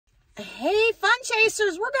Hey, Fun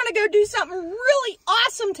Chasers, we're going to go do something really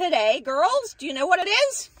awesome today. Girls, do you know what it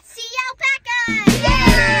is? See alpacas!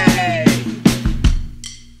 Yay!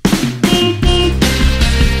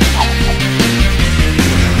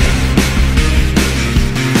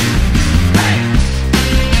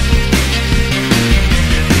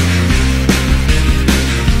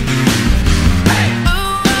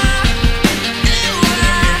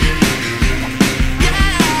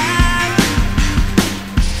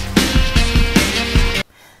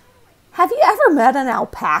 Have you ever met an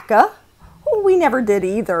alpaca? Well, we never did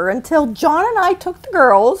either until John and I took the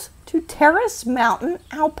girls to Terrace Mountain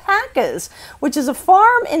Alpacas, which is a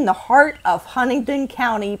farm in the heart of Huntingdon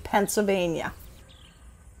County, Pennsylvania.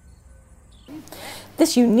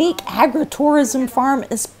 This unique agritourism farm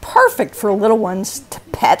is perfect for little ones to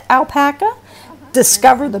pet alpaca,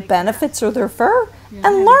 discover the benefits of their fur,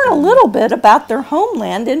 and learn a little bit about their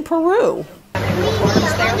homeland in Peru.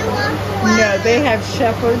 No, they have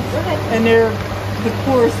shepherds, and they're the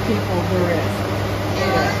poorest people there is.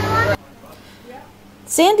 Yeah.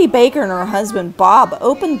 Sandy Baker and her husband Bob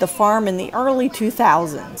opened the farm in the early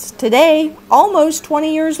 2000s. Today, almost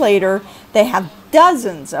 20 years later, they have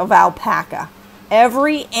dozens of alpaca.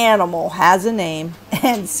 Every animal has a name,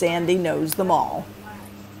 and Sandy knows them all.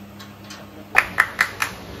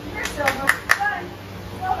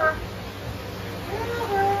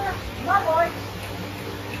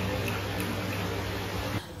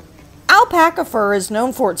 Alpaca fur is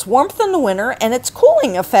known for its warmth in the winter and its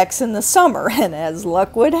cooling effects in the summer, and as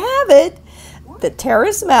luck would have it, the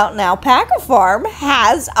Terrace Mountain Alpaca Farm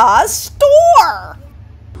has a store!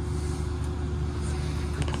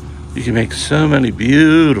 You can make so many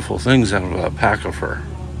beautiful things out of alpaca fur.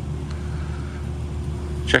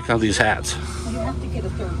 Check out these hats. You have to get a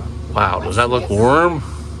third one. Wow, does that look warm?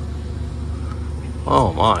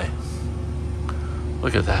 Oh my.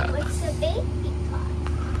 Look at that. What's the baby car?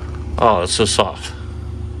 Oh, it's so soft.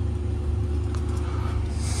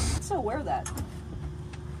 So wear that.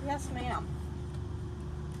 Yes, ma'am.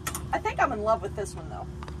 I think I'm in love with this one though.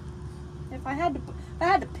 If I had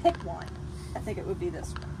to pick one, I think it would be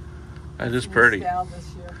this one. That is pretty. Yeah.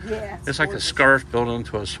 It's like a scarf built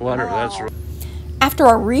into a sweater. That's right. After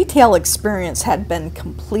our retail experience had been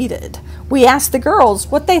completed, we asked the girls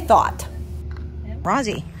what they thought.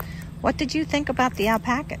 Rosie, what did you think about the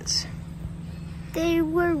alpacas? They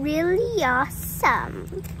were really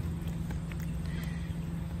awesome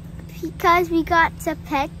because we got to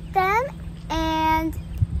pet them and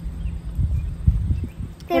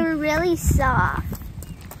they were really soft.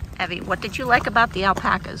 Evie, what did you like about the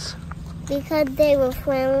alpacas? Because they were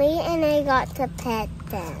friendly and I got to pet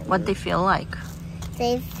them. What'd they feel like?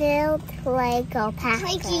 They felt like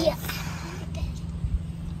alpacas.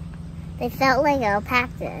 They felt like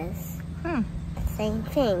alpacas. Same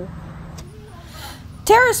thing.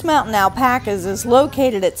 Terrace Mountain Alpacas is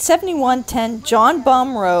located at 7110 John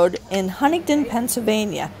Bum Road in Huntingdon,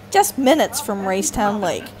 Pennsylvania, just minutes from Racetown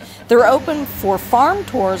Lake. They're open for farm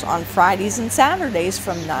tours on Fridays and Saturdays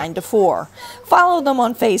from 9 to 4. Follow them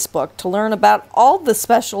on Facebook to learn about all the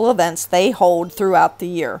special events they hold throughout the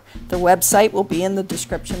year. Their website will be in the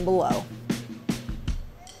description below.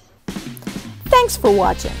 Thanks for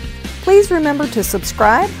watching. Please remember to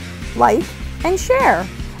subscribe, like, and share.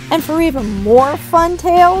 And for even more fun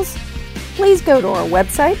tales, please go to our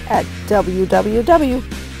website at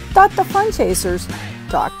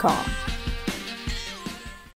www.thefunchasers.com.